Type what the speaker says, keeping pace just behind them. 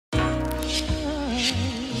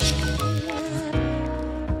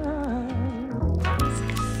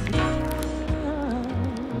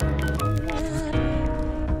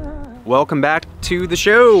Welcome back to the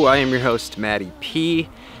show. I am your host, Matty P,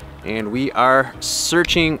 and we are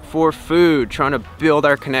searching for food, trying to build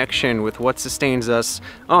our connection with what sustains us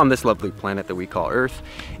on this lovely planet that we call Earth.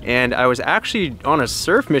 And I was actually on a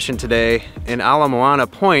surf mission today in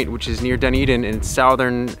Aramoana Point, which is near Dunedin in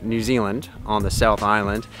southern New Zealand on the South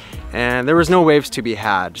Island, and there was no waves to be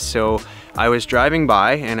had. So I was driving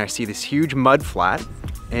by and I see this huge mud flat,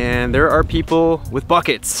 and there are people with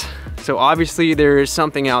buckets. So obviously there is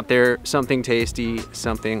something out there, something tasty,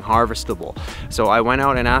 something harvestable. So I went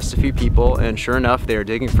out and asked a few people, and sure enough, they are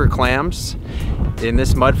digging for clams. In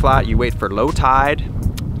this mud flat, you wait for low tide,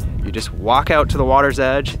 you just walk out to the water's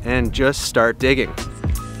edge and just start digging.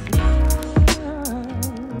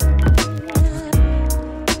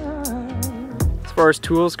 As far as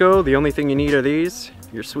tools go, the only thing you need are these,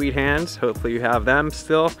 your sweet hands. Hopefully you have them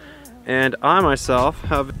still. And I myself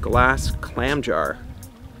have a glass clam jar,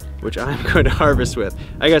 which I'm going to harvest with.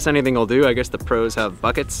 I guess anything will do. I guess the pros have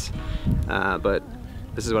buckets, but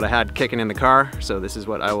this is what I had kicking in the car, so this is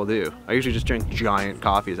what I will do. I usually just drink giant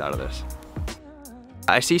coffees out of this.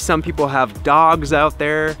 I see some people have dogs out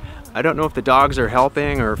there. I don't know if the dogs are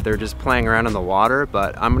helping or if they're just playing around in the water,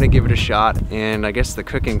 but I'm gonna give it a shot, and I guess the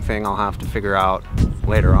cooking thing I'll have to figure out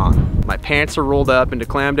later on. My pants are rolled up into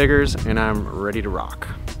clam diggers, and I'm ready to rock.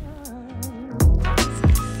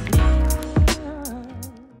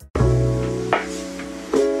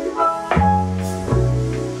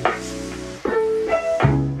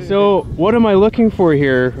 So what am I looking for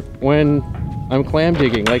here when I'm clam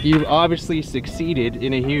digging? Like, you've obviously succeeded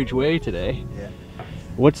in a huge way today. Yeah.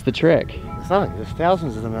 What's the trick? There's nothing, there's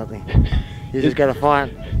thousands of them out there. You just gotta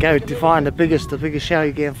go to find the biggest shell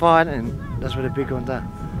you can find, and that's where the big ones are.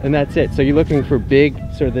 And that's it. So you're looking for big,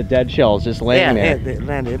 sort of the dead shells just laying there? Yeah, they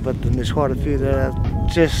land there, but then there's quite a few that are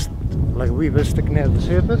just like a wee bit sticking out of the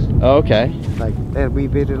surface. Oh, okay. Like that wee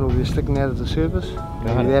bit, it'll be sticking out of the surface.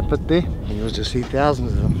 Maybe that bit there, and you'll just see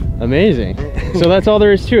thousands of them. Amazing. So that's all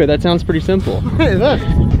there is to it. That sounds pretty simple. No,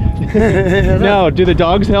 do the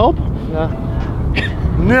dogs help? No.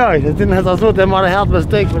 No, it didn't. I thought they might have helped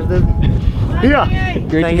mistake, but it didn't. Yeah.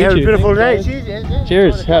 Great Thank to you. Have meet a beautiful day.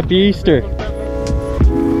 Cheers. Happy Easter.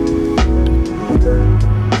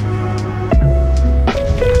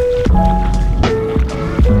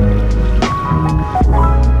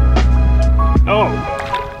 Oh,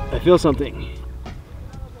 I feel something.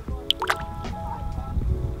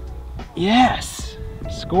 Yes,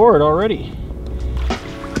 scored already.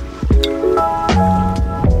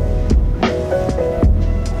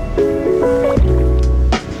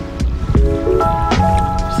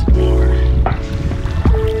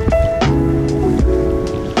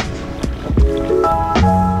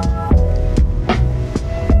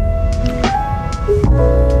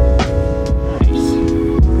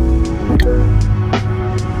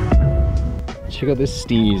 Check out this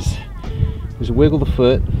steez. Just wiggle the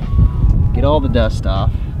foot, get all the dust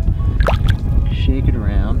off, shake it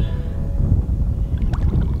around,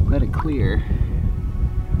 let it clear,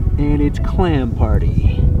 and it's clam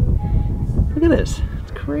party. Look at this,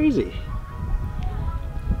 it's crazy.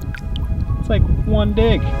 It's like one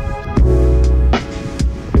dig.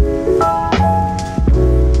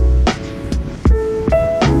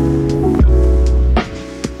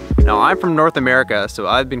 Now, I'm from North America, so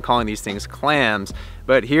I've been calling these things clams,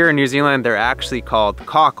 but here in New Zealand, they're actually called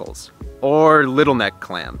cockles, or little neck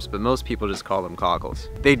clams, but most people just call them cockles.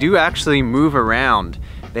 They do actually move around.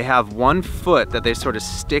 They have one foot that they sort of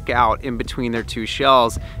stick out in between their two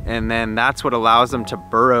shells, and then that's what allows them to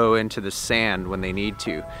burrow into the sand when they need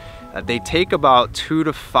to. They take about 2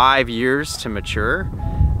 to 5 years to mature,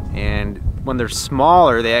 and when they're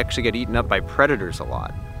smaller, they actually get eaten up by predators a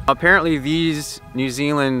lot. Apparently these New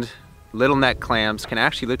Zealand little neck clams can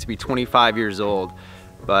actually live to be 25 years old,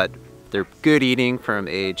 but they're good eating from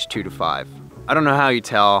age 2 to 5. I don't know how you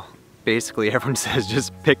tell. Basically everyone says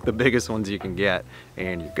just pick the biggest ones you can get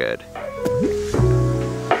and you're good.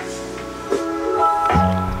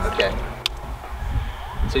 Okay.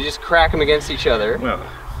 So you just crack them against each other. Well,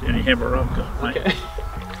 any hammer up. Okay.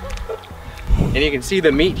 And you can see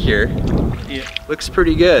the meat here. Yeah. Looks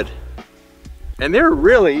pretty good. And they're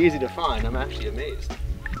really easy to find. I'm actually amazed.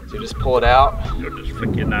 So just pull it out. You'll just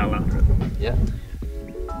flick your nail under it. Yeah.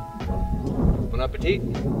 Bon appetit.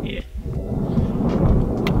 Yeah.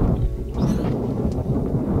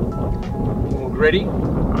 All ready?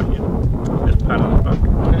 Oh, yeah. Just part of the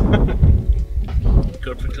bucket.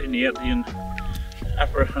 Good for cleaning out the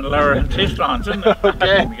upper and lower intestines, isn't it?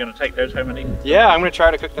 Okay. You're going to take those home and eat. Yeah, I'm gonna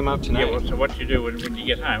try to cook them up tonight. Yeah, well, so what you do when you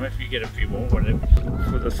get home, if you get a few more,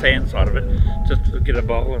 for the sand side of it, just get a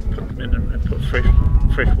bowl and put them in and put fresh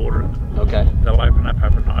water in them. Okay. They'll open up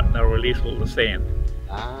overnight and they'll release all the sand.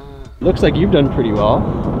 Looks like you've done pretty well.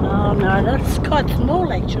 Oh no, that's quite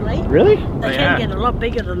small actually. Really? They can get a lot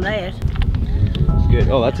bigger than that. Good.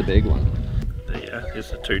 Oh, that's a big one. Yeah,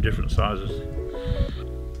 here's the two different sizes.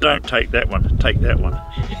 Don't take that one, take that one.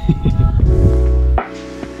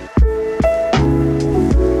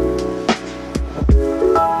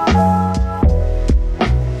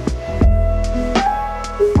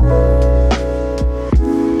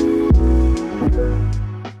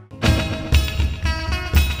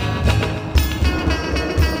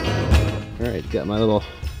 Alright, got my little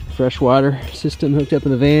freshwater system hooked up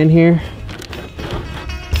in the van here.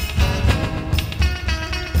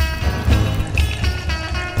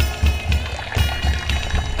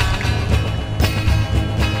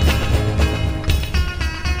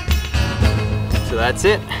 So that's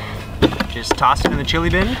it. Just toss it in the chili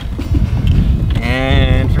bin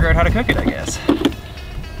and figure out how to cook it, I guess.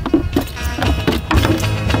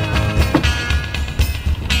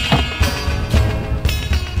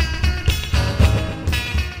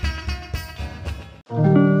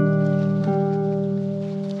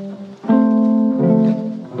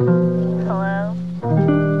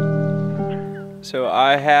 So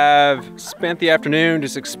I have spent the afternoon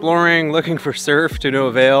just exploring, looking for surf to no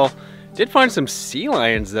avail. Did find some sea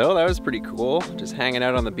lions though, that was pretty cool. Just hanging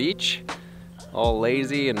out on the beach, all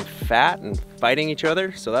lazy and fat and fighting each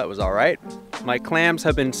other, so that was all right. My clams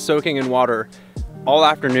have been soaking in water all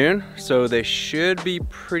afternoon, so they should be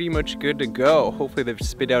pretty much good to go. Hopefully they've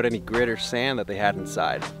spit out any grit or sand that they had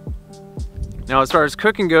inside. Now as far as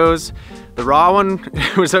cooking goes, the raw one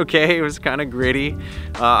was okay, it was kind of gritty.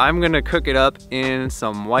 I'm gonna cook it up in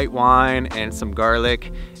some white wine and some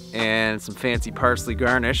garlic and some fancy parsley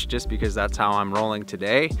garnish, just because that's how I'm rolling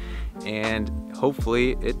today, and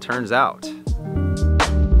hopefully it turns out.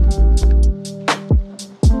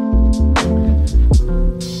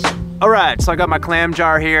 All right, so I got my clam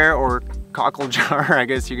jar here, or cockle jar, I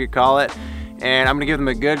guess you could call it, and I'm gonna give them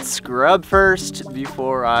a good scrub first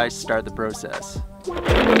before I start the process.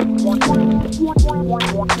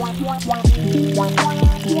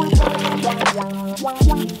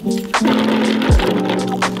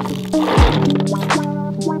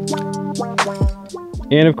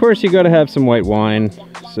 And of course you gotta have some white wine,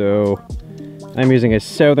 so I'm using a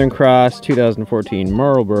Southern Cross 2014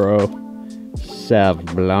 Marlborough Sauv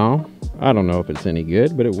Blanc. I don't know if it's any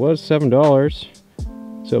good, but it was $7,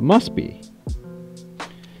 so it must be.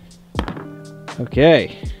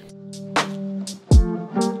 Okay.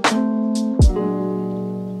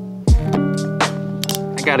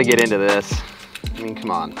 I gotta get into this. I mean,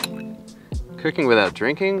 come on. Cooking without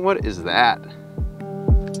drinking? What is that?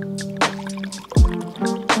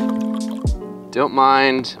 Don't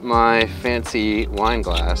mind my fancy wine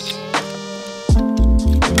glass.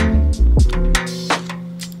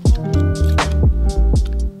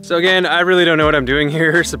 So again, I really don't know what I'm doing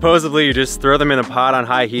here. Supposedly you just throw them in a pot on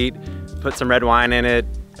high heat, put some red wine in it,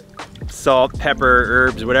 salt, pepper,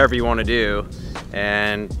 herbs, whatever you want to do.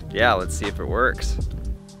 And yeah, let's see if it works.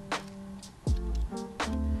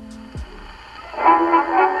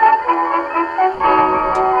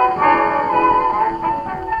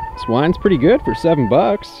 This wine's pretty good for $7.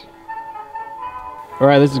 All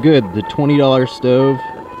right, this is good. The $20 stove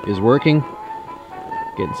is working.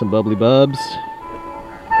 Getting some bubbly bubs.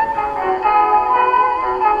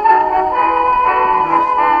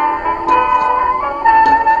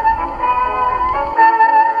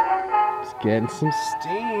 It's getting some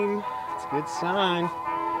steam. It's a good sign.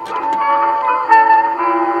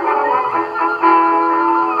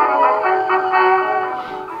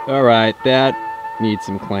 All right, that needs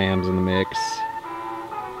some clams in the mix.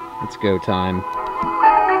 It's go time.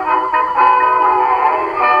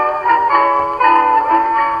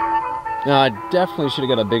 Now, I definitely should have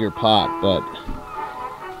got a bigger pot, but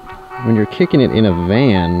when you're kicking it in a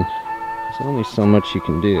van, there's only so much you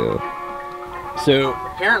can do. So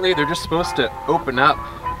apparently they're just supposed to open up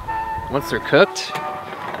once they're cooked,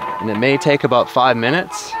 and it may take about 5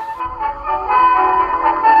 minutes.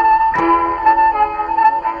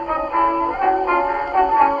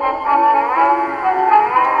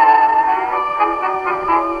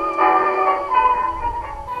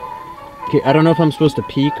 Okay, I don't know if I'm supposed to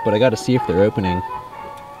peek, but I gotta see if they're opening.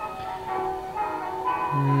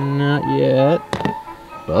 Not yet.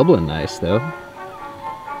 Bubbling nice though.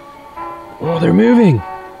 Oh, they're moving!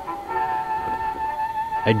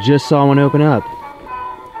 I just saw one open up.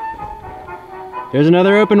 There's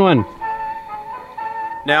another open one.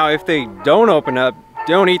 Now, if they don't open up,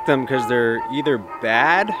 don't eat them because they're either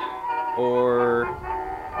bad or...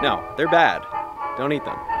 No, they're bad. Don't eat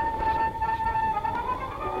them.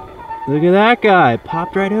 Look at that guy,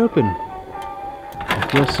 popped right open. I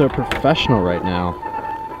feel so professional right now.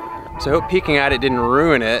 So I hope peeking at it didn't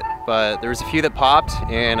ruin it, but there was a few that popped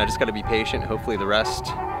and I just gotta be patient. Hopefully the rest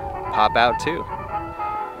pop out too.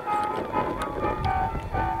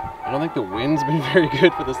 I don't think the wind's been very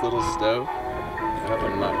good for this little stove. I hope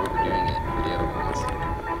I'm not overdoing it for the other ones.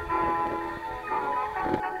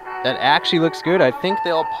 That actually looks good. I think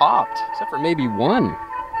they all popped, except for maybe one.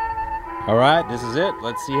 All right, this is it.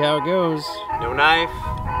 Let's see how it goes. No knife,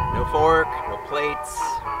 no fork, no plates.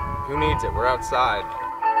 Who needs it? We're outside.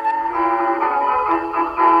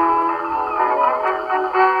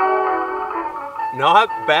 Not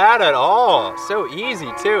bad at all. So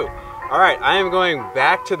easy too. All right, I am going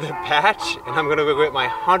back to the patch and I'm gonna go get my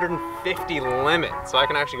 150 limit so I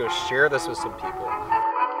can actually go share this with some people.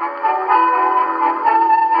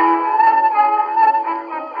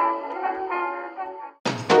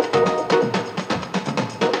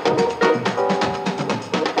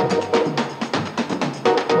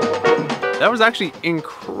 That was actually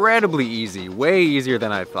incredibly easy, way easier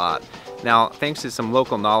than I thought. Now, thanks to some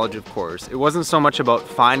local knowledge, of course, it wasn't so much about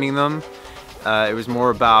finding them, it was more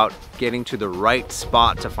about getting to the right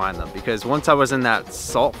spot to find them. Because once I was in that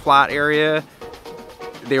salt flat area,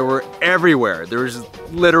 they were everywhere. There was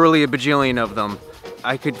literally a bajillion of them.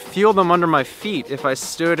 I could feel them under my feet if I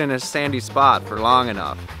stood in a sandy spot for long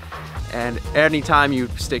enough. And anytime you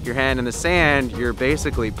stick your hand in the sand, you're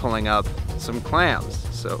basically pulling up some clams.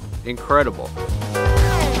 So incredible.